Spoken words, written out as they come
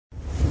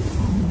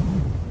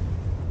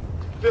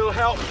Bill,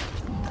 help.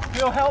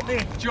 Bill, help me.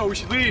 Joe, we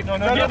should leave. No.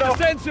 Get the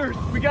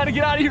sensors. We gotta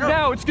get out of here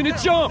now. It's gonna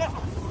jump.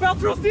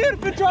 Bounce real see it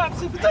if it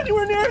drops. If it's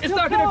anywhere near it, It's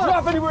not gonna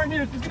drop anywhere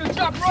near us. It's gonna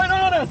drop right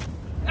on us.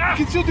 We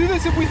can still do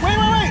this if we.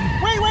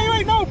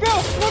 Wait. No,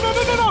 Bill.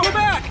 No.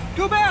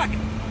 Go back.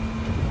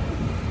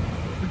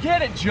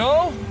 Forget it,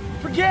 Joe.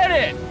 Forget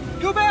it.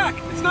 Go back.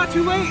 It's not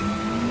too late.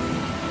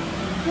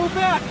 Go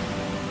back.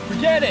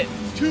 Forget it.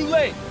 It's too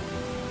late.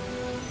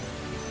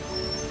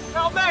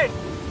 Help me.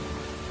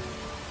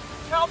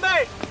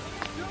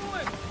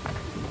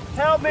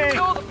 Help me.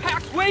 Joe, the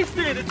pack's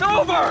wasted. It's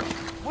over.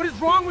 What is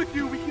wrong with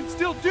you? We can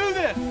still do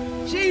this.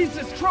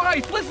 Jesus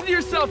Christ. Listen to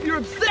yourself. You're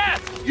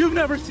obsessed. You've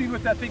never seen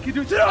what that thing can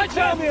do. Don't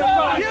tell me I'm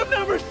not. You've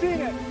never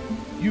seen it.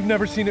 You've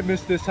never seen it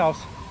miss this house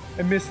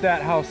and miss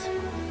that house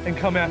and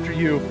come after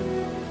you.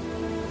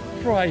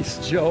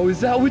 Christ, Joe. Is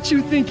that what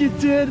you think it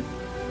did?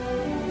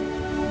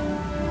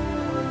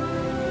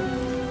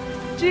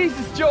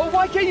 Jesus, Joe.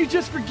 Why can't you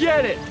just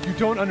forget it? You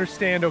don't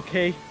understand,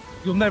 okay?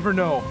 You'll never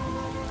know.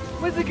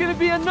 When's it gonna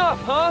be enough,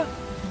 huh?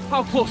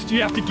 How close do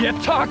you have to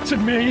get? Talk to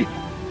me.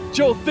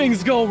 Joe,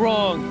 things go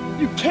wrong.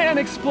 You can't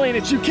explain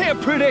it. You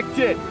can't predict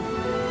it.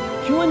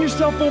 Killing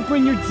yourself won't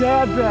bring your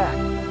dad back.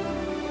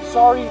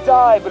 Sorry he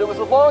died, but it was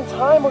a long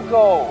time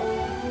ago.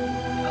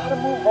 You gotta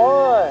move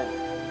on.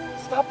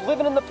 Stop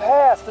living in the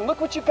past and look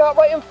what you got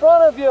right in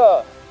front of you.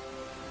 What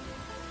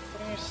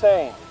are you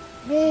saying?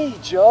 Me,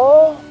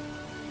 Joe.